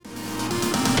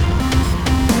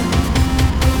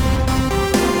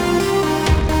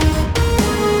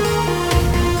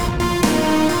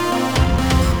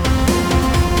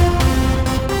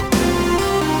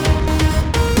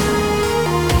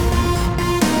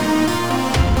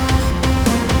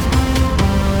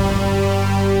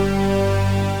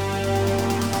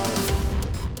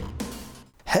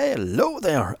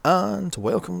there, and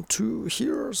welcome to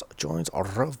Here's John's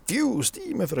Reviews,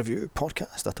 the movie review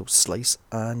podcast that'll slice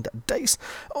and dice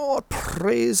or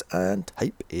praise and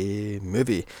hype a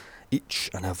movie. Each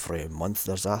and every month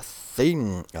there's a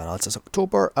theme, and as it's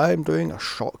October, I'm doing a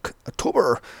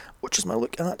Shock-October, which is my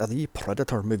look at the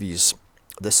Predator movies.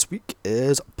 This week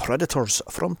is Predators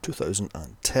from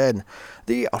 2010,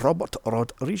 the Robert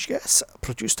Rodriguez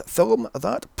produced film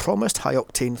that promised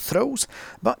high-octane thrills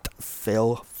but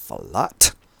fell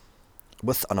flat.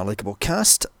 With an unlikable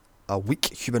cast, a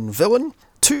weak human villain,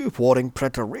 2 warring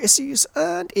predator races,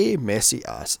 and a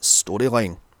messy-ass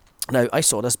storyline. Now, I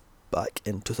saw this back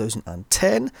in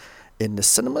 2010 in the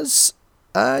cinemas,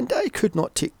 and I could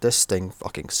not take this thing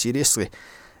fucking seriously.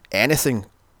 Anything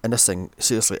in this thing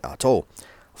seriously at all.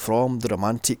 From the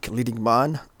romantic leading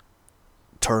man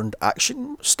turned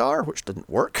action star, which didn't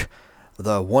work,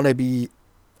 the wannabe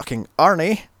fucking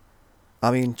Arnie, I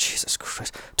mean, Jesus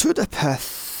Christ, to the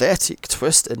pathetic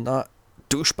twist in that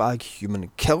douchebag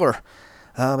human killer.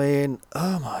 I mean,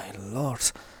 oh my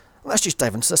lord. Let's just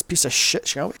dive into this piece of shit,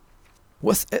 shall we?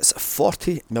 With its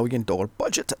 $40 million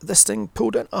budget, this thing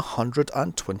pulled in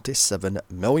 $127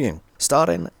 million.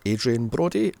 Starring Adrien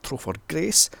Brody, Topher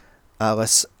Grace,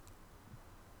 Alice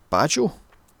Baggio,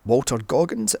 Walter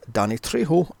Goggins, Danny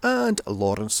Trejo, and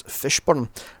Lawrence Fishburne.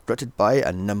 Written by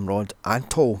Nimrod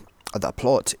Antal. The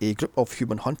plot: a group of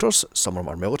human hunters, some of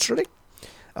them are military,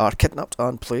 are kidnapped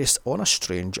and placed on a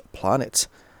strange planet,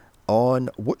 on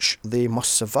which they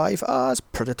must survive as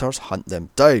predators hunt them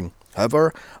down.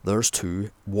 However, there's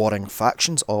 2 warring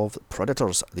factions of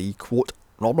predators, the quote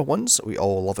normal ones we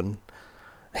all love and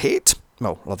hate,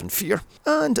 well, love and fear,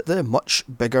 and the much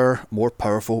bigger, more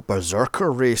powerful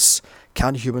berserker race.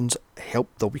 Can humans help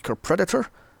the weaker predator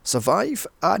survive,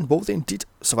 and will they indeed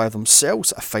survive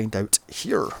themselves? Find out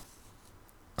here.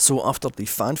 So after the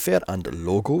fanfare and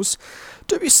logos,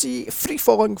 do we see free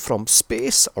falling from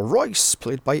space Royce,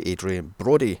 played by Adrien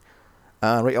Brody.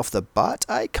 And right off the bat,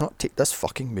 I cannot take this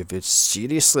fucking movie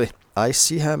seriously. I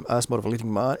see him as more of a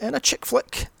leading man in a chick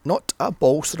flick, not a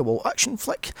balls-to-the-wall action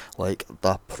flick like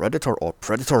The Predator or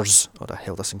Predators, or the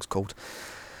hell this thing's called.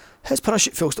 His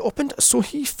parachute fails to open, so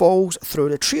he falls through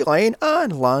the tree line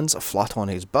and lands flat on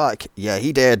his back. Yeah,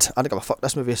 he did. I don't give a fuck,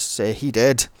 this movie say he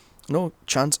did. No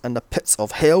chance in the pits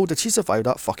of hell did he survive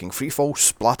that fucking freefall,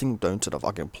 splatting down to the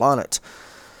fucking planet.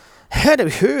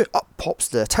 Anywho, up pops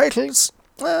the titles,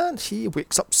 and he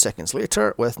wakes up seconds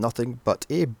later with nothing but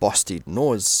a busted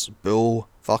nose. Bull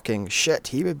fucking shit,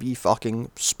 he would be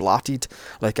fucking splatted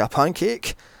like a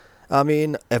pancake. I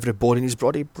mean, every bone in his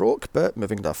body broke, but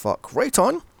moving the fuck right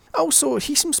on. Also,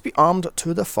 he seems to be armed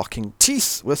to the fucking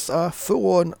teeth with a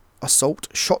full-on assault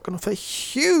shotgun with a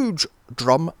huge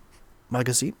drum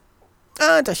magazine,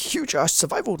 and a huge ass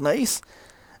survival knife,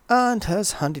 and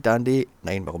his handy dandy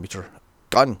 9mm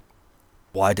gun.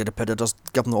 Why did the Predators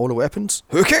give him all the weapons?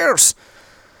 Who cares?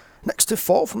 Next to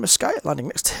fall from the sky, landing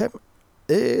next to him,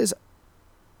 is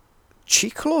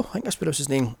Chicolo, I think that's what was his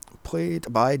name,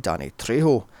 played by Danny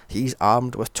Trejo. He's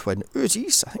armed with twin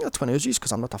Uzis. I think they're twin Uzis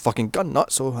because I'm not a fucking gun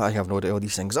nut, so I have no idea what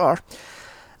these things are.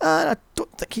 And I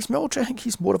don't think he's military. I think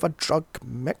he's more of a drug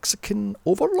Mexican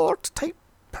overlord type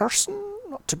person.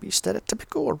 Not to be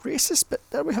stereotypical or racist, but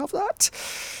there we have that.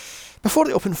 Before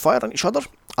they open fire on each other,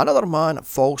 another man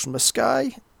falls from the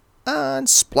sky and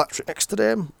splats right next to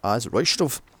them, as Roy should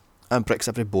have, and breaks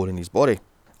every bone in his body.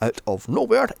 Out of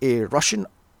nowhere, a Russian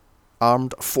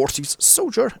Armed Forces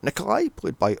soldier, Nikolai,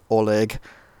 played by Oleg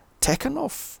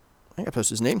Tekhanov, I think that's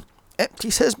his name,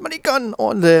 empties his minigun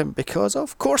on them, because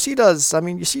of course he does. I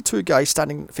mean, you see 2 guys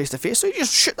standing face to face, so you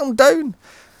just shoot them down.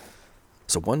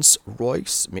 So once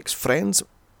Royce makes friends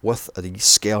with the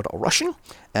scared Russian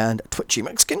and twitchy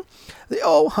Mexican, they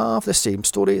all have the same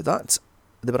story, that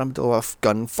they were in the middle of a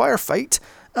gunfire fight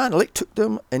and light took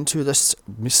them into this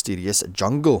mysterious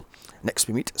jungle. Next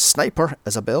we meet Sniper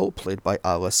Isabel, played by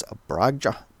Alice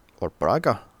Braga,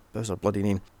 that's her bloody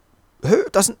name, who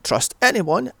doesn't trust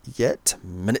anyone, yet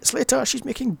minutes later she's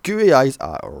making gooey eyes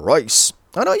at Royce.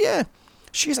 And oh yeah,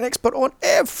 she's an expert on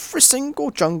every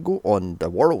single jungle on the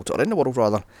world, or in the world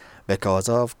rather, because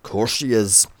of course she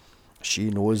is. She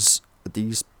knows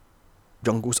these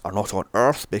jungles are not on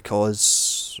Earth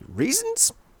because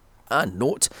reasons. And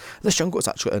note, this jungle is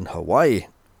actually in Hawaii.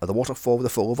 The waterfall they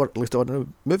fall over later on in the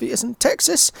movie is in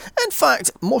Texas. In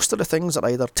fact, most of the things are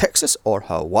either Texas or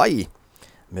Hawaii.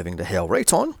 Moving the hell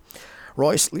right on,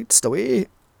 Royce leads the way,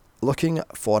 looking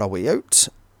for a way out,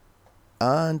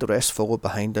 and the rest follow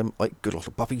behind him like good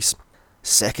little puppies.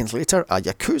 Seconds later, a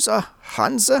Yakuza,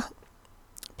 Hansa,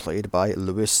 played by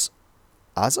Louis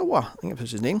Azawa, I think that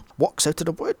was his name, walks out of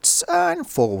the woods and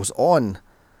follows on.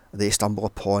 they stumble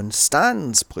upon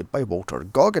Stans, played by Walter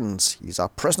Goggins. He's a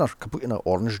prisoner, complete in an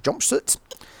orange jumpsuit,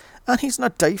 and he's in a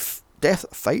death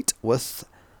fight with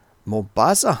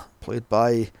Mobaza, played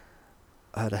by,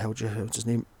 what's his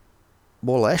name?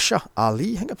 Molesha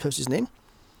Ali, I think that's his name.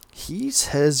 He's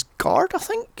his guard, I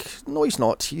think. No, he's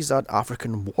not. He's an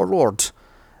African warlord.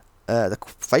 The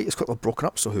fight is quickly broken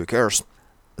up, so who cares?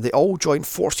 They all join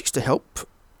forces to help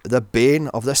the bane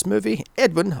of this movie,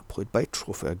 Edwin, played by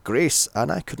Trophy Grace,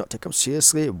 and I could not take him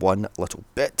seriously one little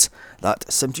bit. That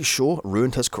 70s show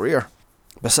ruined his career.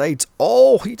 Besides,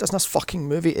 all he does in this fucking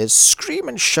movie is scream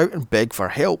and shout and beg for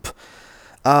help.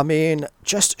 I mean,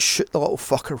 just shoot the little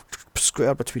fucker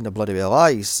square between the bloody well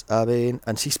eyes. I mean,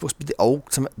 and he's supposed to be the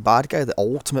ultimate bad guy, the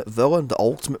ultimate villain, the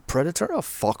ultimate predator. Oh,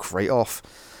 fuck right off.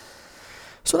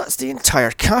 So that's the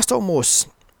entire cast almost.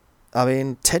 I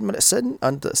mean, 10 minutes in,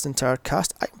 and that's the entire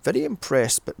cast. I'm very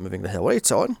impressed, but moving the hell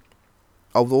right on.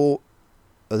 Although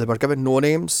they were given no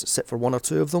names, except for one or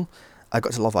two of them, I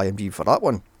got to love IMDb for that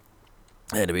one.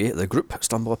 Anyway, the group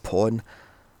stumble upon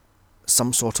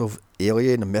some sort of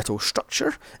alien metal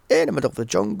structure in the middle of the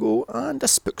jungle, and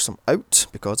this spooks them out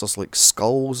because there's like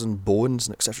skulls and bones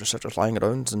and etc lying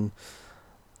around, and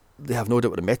they have no idea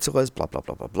what the metal is, blah blah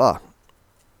blah blah blah.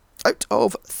 Out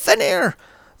of thin air,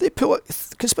 they pull out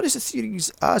conspiracy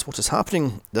theories as what is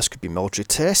happening. This could be military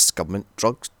tests, government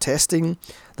drug testing,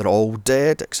 they're all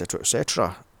dead, etc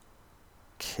etc.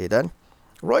 Okay then.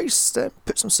 Royce then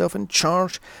puts himself in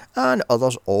charge, and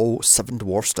others, all Seven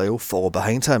Dwarf style, follow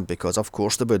behind him, because of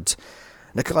course they would.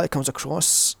 Nikolai comes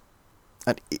across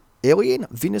an alien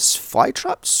Venus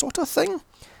flytrap sort of thing,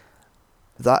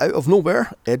 that out of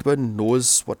nowhere, Edwin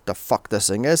knows what the fuck this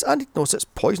thing is, and he knows it's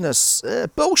poisonous.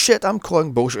 Bullshit, I'm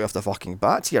calling bullshit off the fucking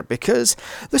bat here, because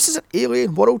this is an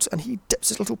alien world, and he dips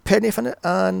his little penny in it,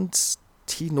 and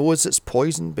he knows it's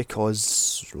poison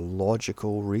because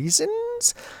logical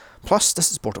reasons. Plus,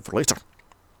 this is brought up for later.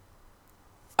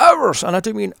 Hours, and I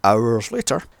do mean hours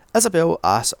later, Isabel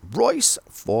asks Royce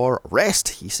for rest.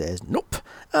 He says nope,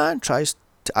 and tries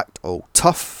to act all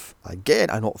tough.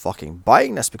 Again, I'm not fucking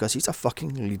buying this because he's a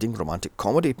fucking leading romantic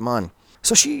comedy man.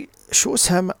 So she shows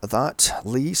him that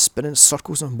Lee's spinning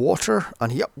circles in water,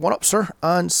 and he one-ups her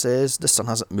and says the sun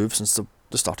hasn't moved since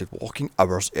they started walking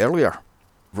hours earlier.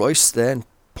 Royce then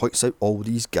points out all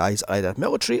these guys are either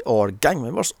military or gang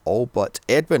members, all but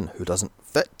Edwin, who doesn't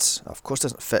fit. Of course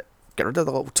doesn't fit. Get rid of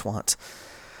the little twat.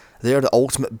 They are the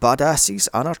ultimate badasses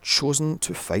and are chosen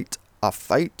to fight a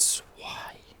fight.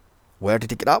 Why? Where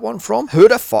did he get that one from? Who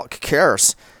the fuck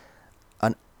cares?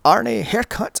 An Arnie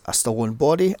haircut, a stolen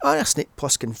body, and a Snake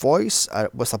Plissken voice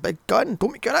with a big gun.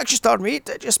 Don't make you an action star, mate.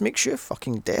 It just makes you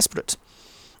fucking desperate.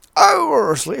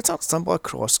 Hours later, stumble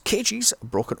across cages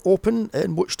broken open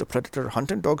in which the predator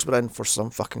hunting dogs were in for some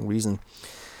fucking reason.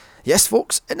 Yes,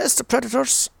 folks, it is the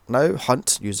predators now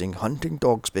hunt using hunting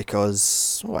dogs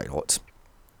because why not?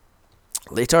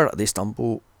 Later, they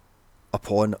stumble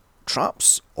upon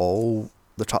traps, all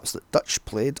the traps that Dutch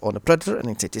played on the Predator in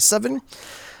 1987.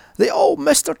 They all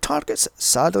miss their targets.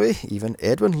 Sadly, even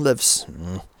Edwin lives.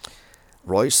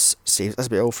 Royce saves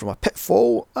Isabel from a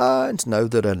pitfall, and now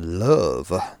they're in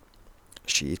love.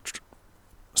 She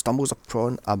stumbles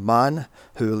upon a man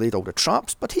who laid all the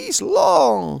traps, but he's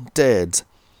long dead.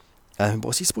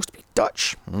 Was he supposed to be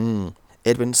Dutch?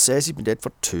 Edwin says he's been dead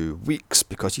for 2 weeks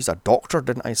because he's a doctor,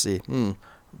 didn't I say?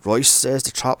 Royce says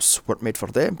the traps weren't made for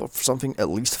them, but for something at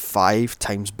least 5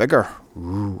 times bigger.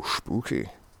 Ooh, spooky.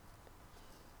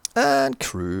 And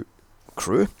cue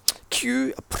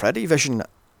a pretty vision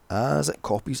as it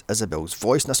copies Isabel's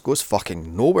voice, and this goes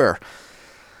fucking nowhere.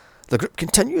 The group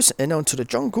continues in onto the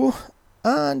jungle,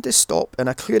 and they stop in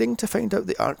a clearing to find out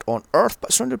they aren't on Earth,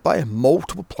 but surrounded by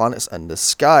multiple planets in the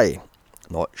sky.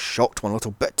 Not shocked one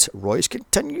little bit, Royce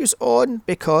continues on,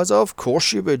 because of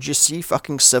course you would. You see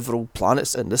fucking several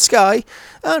planets in the sky,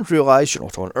 and realise you're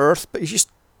not on Earth, but he's just,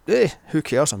 who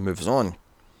cares, and moves on.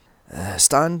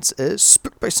 Stans is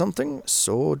spooked by something,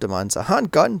 so demands a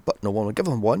handgun, but no one will give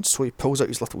him one, so he pulls out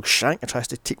his little shank and tries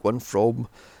to take one from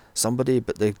somebody,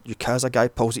 but the Yukaza guy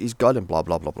pulls out his gun and blah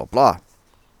blah blah blah blah.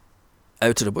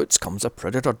 Out of the woods comes a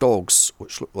predator dogs,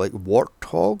 which look like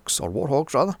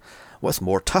warthogs rather, with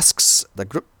more tusks. The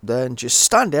group then just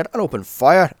stand there and open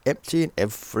fire, emptying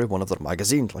every one of their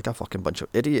magazines like a fucking bunch of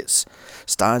idiots.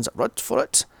 Stans runs for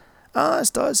it, as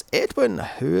does Edwin,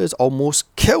 who is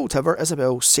almost killed. However,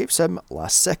 Isabel saves him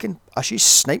last second as she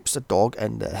snipes the dog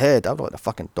in the head. I don't know what the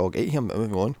fucking dog ate him, but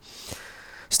moving on.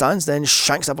 Stans then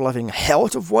shanks the living hell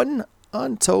out of one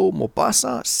until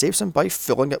Mobaza saves him by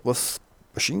filling it with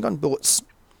machine gun bullets.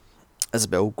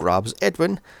 Isabel grabs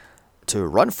Edwin to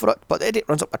run for it, but the idiot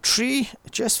runs up a tree.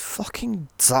 Just fucking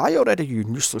die already, you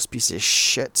useless piece of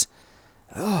shit.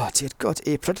 Oh, dear God.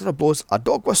 A predator blows a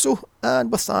dog whistle,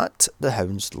 and with that, the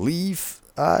hounds leave,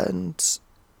 and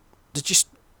they just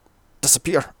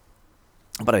disappear.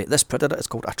 But right, this predator is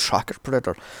called a tracker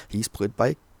predator. He's played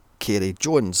by Kerry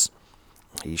Jones.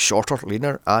 He's shorter,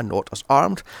 leaner, and not as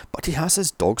armed, but he has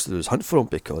his dogs to do his hunt for him,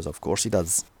 because of course he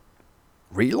does.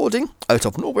 Reloading, out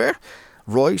of nowhere,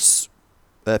 Royce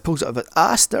pulls out of his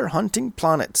ass their hunting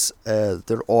planets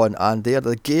they're on, and they're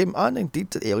the game, and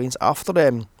indeed the aliens after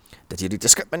them. Did you read the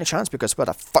script by any chance? Because where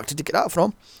the fuck did you get that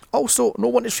from? Also, no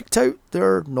one is freaked out.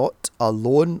 They're not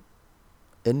alone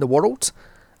in the world,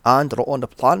 and they're not on the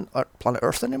planet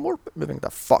Earth anymore, but moving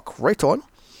the fuck right on.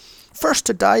 First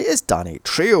to die is Danny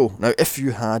Trejo. Now, if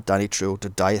you had Danny Trejo to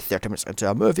die 30 minutes into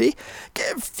a movie,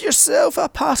 give yourself a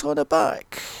pat on the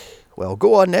back. Well,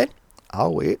 go on then.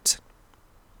 I'll wait.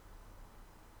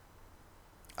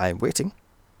 I'm waiting.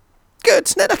 Good,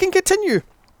 then I can continue.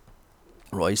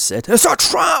 Royce said, "It's a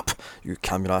trap! You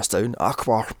calm your ass down,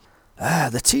 Aquar."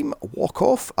 The team walk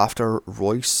off after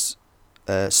Royce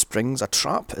springs a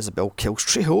trap. Isabel kills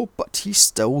Trejo, but he's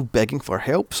still begging for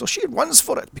help, so she runs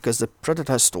for it because the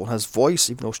predator has stolen his voice,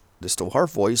 even though they stole her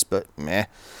voice, but meh.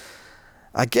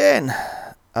 Again,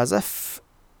 as if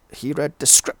he read the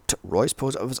script, Royce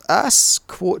pulls out of his ass,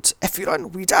 quote, "If you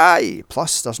run, we die."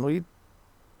 Plus, there's no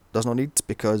need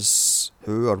because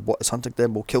who or what is hunting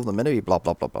them will kill them anyway, blah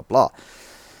blah blah blah blah.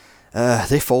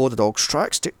 They follow the dog's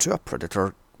tracks to a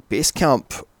predator base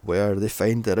camp, where they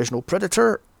find the original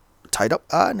predator tied up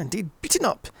and indeed beaten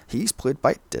up. He's played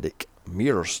by Derek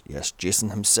Mears, yes, Jason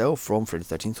himself from Friday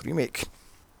the 13th remake.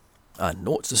 And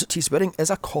note, the suit he's wearing is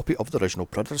a copy of the original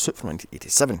Predator suit from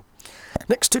 1987.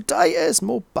 Next to die is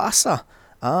Mombasa,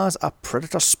 as a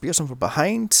predator spears him from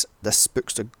behind. This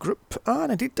spooks the group,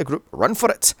 and indeed the group run for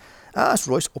it. As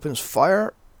Royce opens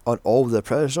fire on all the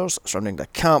predators surrounding the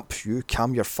camp. You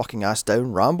calm your fucking ass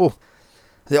down, Rambo.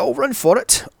 They all run for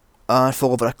it, and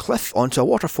fall over a cliff onto a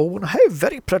waterfall. And how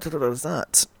very predator is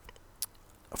that?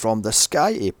 From the sky,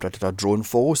 a predator drone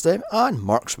follows them and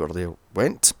marks where they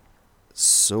went.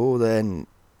 So then,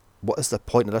 what is the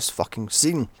point of this fucking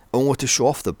scene? Only to show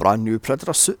off the brand new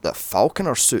Predator suit, the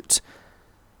Falconer suit.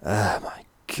 Oh my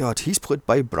god, he's played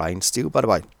by Brian Steele, by the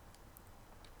way.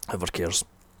 Whoever cares.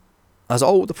 As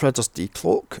all the Predators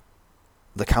decloak,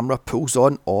 the camera pulls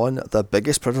on the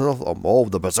biggest Predator of them all,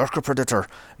 the Berserker Predator.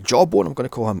 Jawbone, I'm going to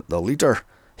call him the leader.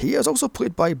 He is also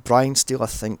played by Brian Steele, I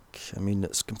think. I mean,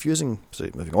 it's confusing, so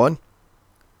moving on.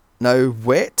 Now,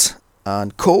 wet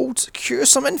and cold, cue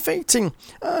some infighting,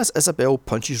 as Isabel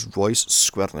punches Royce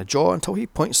square in the jaw until he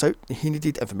points out he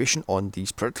needed information on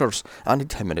these predators,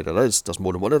 and how many there is. There's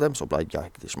more than one of them, so blah,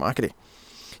 schmackety.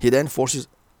 He then forces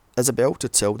Isabel to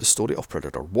tell the story of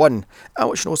Predator 1, and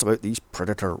which knows about these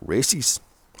predator races,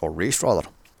 or race rather.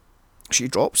 She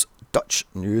drops Dutch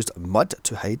used mud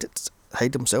to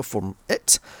hide himself from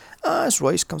it, as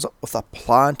Royce comes up with a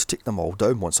plan to take them all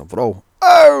down once and for all.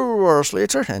 Hours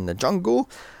later, in the jungle,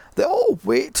 they all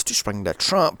wait to spring the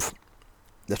trap.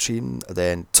 The team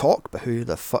then talk about who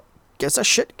the fuck gives a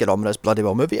shit, get on with this bloody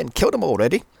well movie and kill them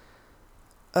already.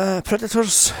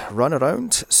 Predators run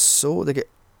around, so they get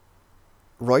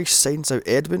Royce signs out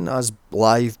Edwin as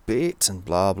live bait and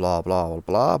blah blah blah blah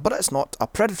blah, but it's not a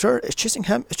predator, it's chasing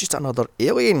him, it's just another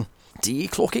alien.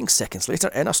 Decloaking seconds later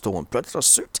in a stolen predator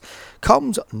suit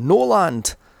comes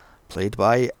Noland, played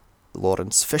by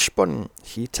Lawrence Fishburne.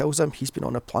 He tells him he's been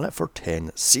on the planet for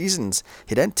 10 seasons.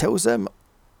 He then tells them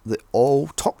they all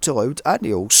talk too loud and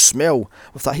they all smell.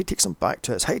 With that, he takes them back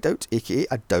to his hideout, aka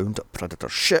a downed predator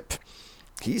ship.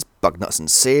 He's bug nuts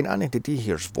insane, and indeed he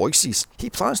hears voices. He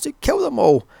plans to kill them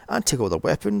all and take all their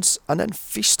weapons and then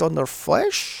feast on their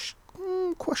flesh?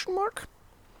 Question mark.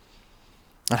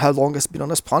 And how long has it been on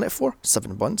this planet for?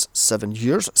 7 months, 7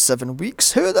 years, 7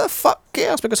 weeks. Who the fuck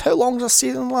cares? Because how long does a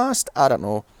season last? I don't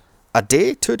know. A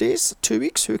day, 2 days, 2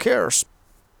 weeks, who cares?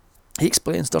 He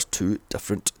explains there's 2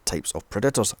 different types of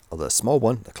predators. The small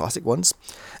one, the classic ones,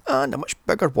 and the much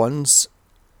bigger ones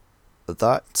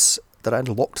that they're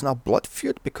locked in a blood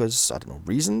feud because, I don't know,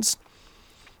 reasons.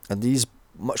 And these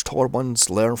much taller ones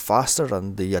learn faster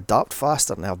and they adapt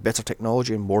faster and they have better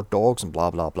technology and more dogs and blah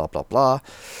blah blah blah blah.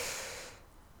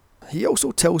 He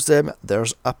also tells them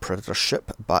there's a predator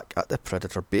ship back at the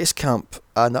predator base camp,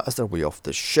 and that is their way off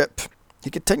the ship. He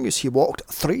continues, he walked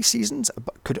 3 seasons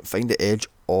but couldn't find the edge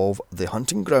of the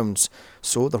hunting grounds,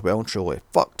 so they're well and truly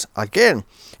fucked. Again,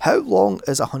 how long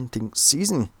is a hunting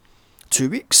season? 2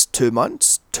 weeks, 2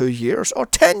 months, 2 years, or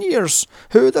 10 years?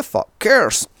 Who the fuck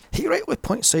cares? He rightly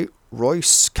points out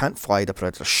Royce can't fly the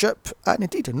predator ship, and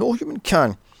indeed no human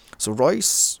can. So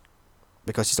Royce,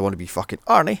 because he's the one to be fucking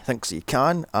Arnie, thinks he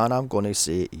can, and I'm going to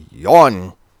say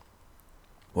yawn.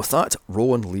 With that,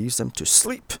 Rowan leaves them to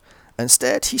sleep.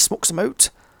 Instead, he smokes them out,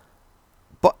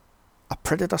 but a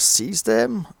predator sees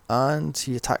them, and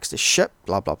he attacks the ship,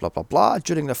 blah blah blah blah blah.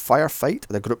 During the firefight,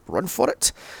 the group run for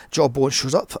it. Jawbone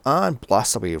shows up and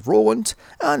blasts away Rowan,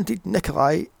 and indeed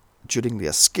Nikolai during the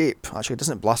escape. Actually, he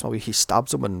doesn't blast him away, he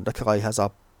stabs him, and Nikolai has a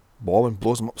bomb and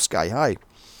blows him up sky high.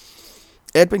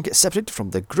 Edwin gets separated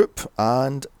from the group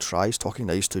and tries talking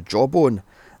nice to Jawbone.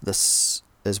 This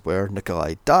is where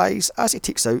Nikolai dies as he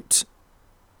takes out,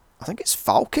 I think it's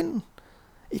Falcon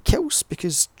he kills,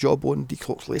 because Jawbone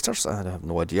decloaks later, so I have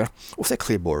no idea, with a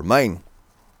Claymore mine.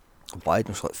 Why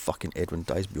don't you let fucking Edwin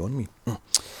dies beyond me?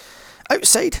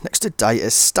 Outside, next to die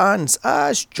is Stans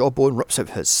as Jawbone rips out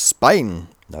his spine.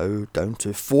 Now down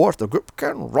to 4, the group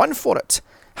can run for it.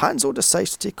 Hanzo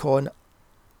decides to take on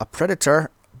a predator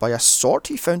by a sword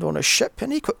he found on a ship,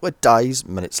 and he quickly dies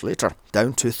minutes later.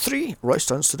 Down to 3, Royce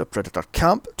turns to the predator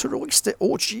camp to release the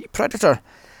OG predator.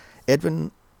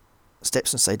 Edwin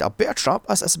steps inside a bear trap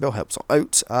as Isabel helps him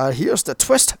out. Here's the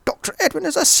twist: Dr. Edwin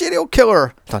is a serial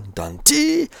killer. Dun dun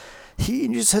dee. He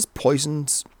uses his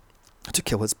poisons to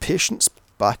kill his patients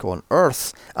back on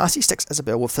Earth as he sticks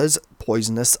Isabel with his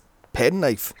poisonous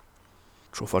penknife.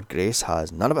 Topher Grace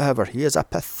has none of it, however. He is a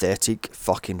pathetic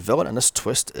fucking villain, and this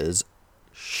twist is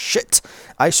shit.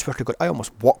 I swear to God, I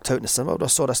almost walked out in the cinema when I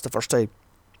saw this the first time.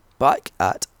 Back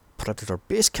at Predator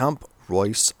Base Camp,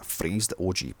 Royce frees the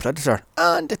OG Predator,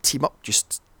 and they team up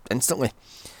just instantly.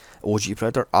 OG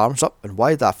Predator arms up, and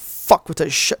why the fuck would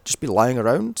this shit just be lying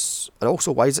around? And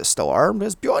also, why is it still armed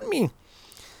is beyond me.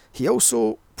 He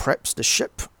also preps the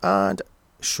ship and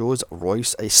shows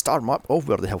Royce a star map of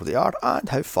where the hell they are and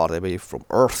how far they're away from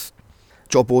Earth.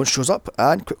 Jawbone shows up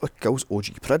and quickly kills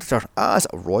OG Predator as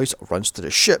Royce runs to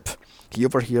the ship. He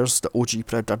overhears the OG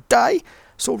Predator die,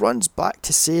 so runs back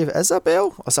to save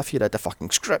Isabel as if he read the fucking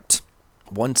script.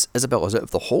 Once Isabel is out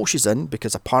of the hole she's in,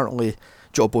 because apparently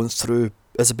Jawbone threw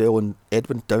Isabel and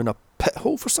Edwin down a pit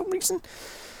hole for some reason.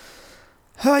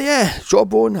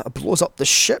 Jawbone blows up the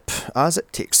ship as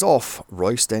it takes off.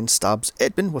 Royce then stabs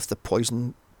Edwin with the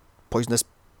poisonous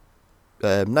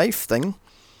knife thing,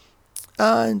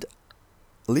 and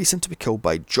leads him to be killed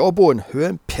by Jawbone, who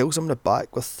impales him in the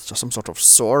back with some sort of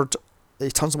sword.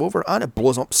 He turns him over and it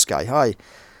blows him up sky high.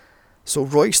 So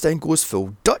Royce then goes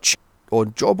full Dutch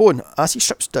on Jawbone as he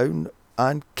strips down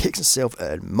and cakes himself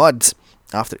in mud.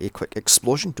 After a quick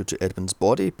explosion due to Edwin's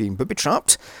body being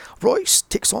booby-trapped, Royce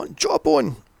takes on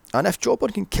Jawbone. And if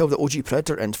Jawbone can kill the OG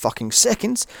Predator in fucking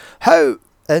seconds, how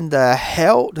in the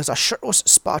hell does a shirtless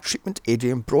spa treatment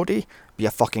Adrian Brody be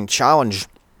a fucking challenge?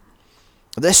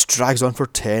 This drags on for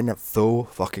 10 full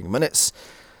fucking minutes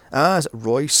as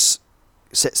Royce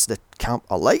sets the camp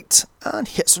alight and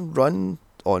hits and run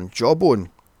on Jawbone.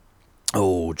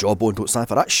 Oh, Jawbone don't stand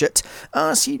for that shit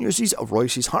as he uses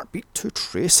Royce's heartbeat to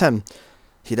trace him.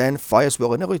 He then fires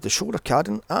willy-nilly the shoulder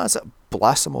cannon as it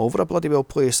blasts him all over a bloody well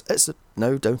place. It's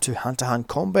now down to hand-to-hand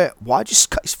combat. Why just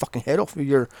cut his fucking head off with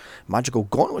your magical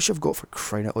gauntlets you've got, for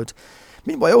crying out loud?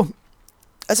 Meanwhile,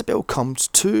 Isabel comes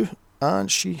to,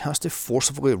 and she has to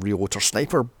forcibly reload her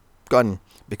sniper gun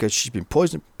because she's been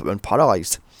poisoned and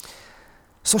paralysed.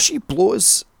 So she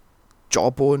blows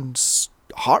Jawbone's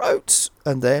heart out,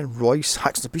 and then Royce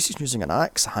hacks into pieces using an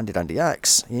axe, a handy-dandy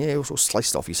axe. He also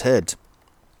sliced off his head.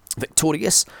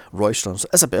 Victorious, Royce runs to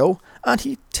Isabel, and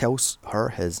he tells her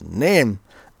his name.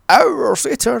 Hours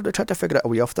later, they try to figure out a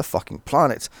way off the fucking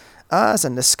planet, as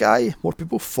in the sky, more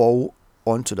people fall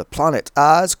onto the planet,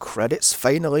 as credits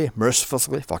finally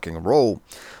mercifully fucking roll.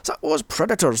 So that was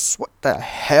Predators. What the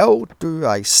hell do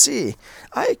I say?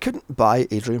 I couldn't buy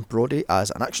Adrian Brody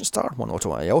as an action star, one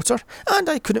auto iota, and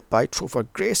I couldn't buy Topher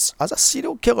Grace as a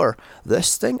serial killer.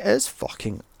 This thing is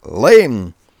fucking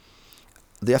lame.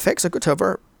 The effects are good,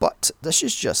 however, but this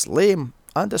is just lame,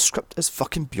 and the script is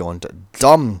fucking beyond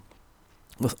dumb,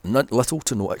 with little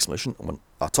to no explanation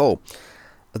at all.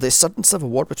 The sudden civil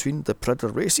war between the Predator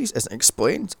races isn't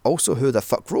explained. Also, who the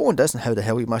fuck Roland is and how the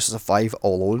hell he managed to survive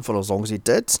all alone for as long as he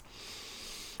did.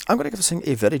 I'm going to give this thing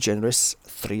a very generous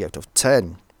 3 out of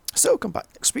 10. So come back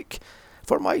next week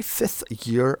for my 5th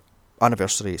year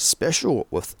anniversary special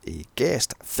with a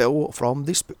guest, Phil from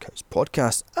the Spookhouse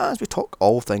podcast, as we talk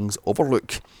all things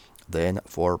Overlook. Then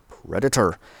for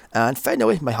Predator. And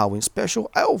finally, my Halloween special,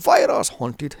 Elvira's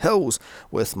Haunted Hills,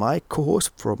 with my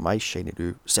co-host from my shiny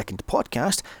new second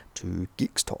podcast, Two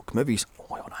Geeks Talk Movies,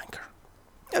 only on Anchor.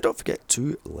 Now don't forget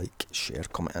to like, share,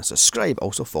 comment and subscribe.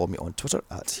 Also follow me on Twitter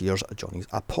at Here's Johnny's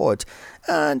a Pod.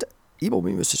 And email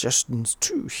me with suggestions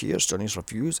to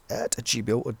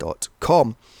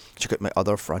here'sjohnny'sreviews@gmail.com. Check out my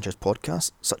other franchise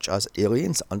podcasts, such as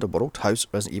Aliens, Underworld, House,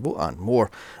 Resident Evil, and more.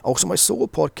 Also my solo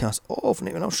podcast of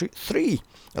Nightmare on Elm Street 3,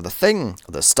 The Thing,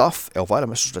 The Stuff, Elvira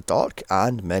Mistress of the Dark,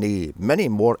 and many, many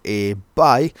more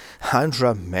by. And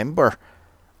remember,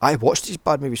 I watch these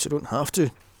bad movies so you don't have to.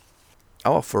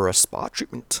 I'm up for a spa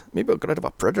treatment. Maybe I'll get rid of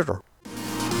a predator.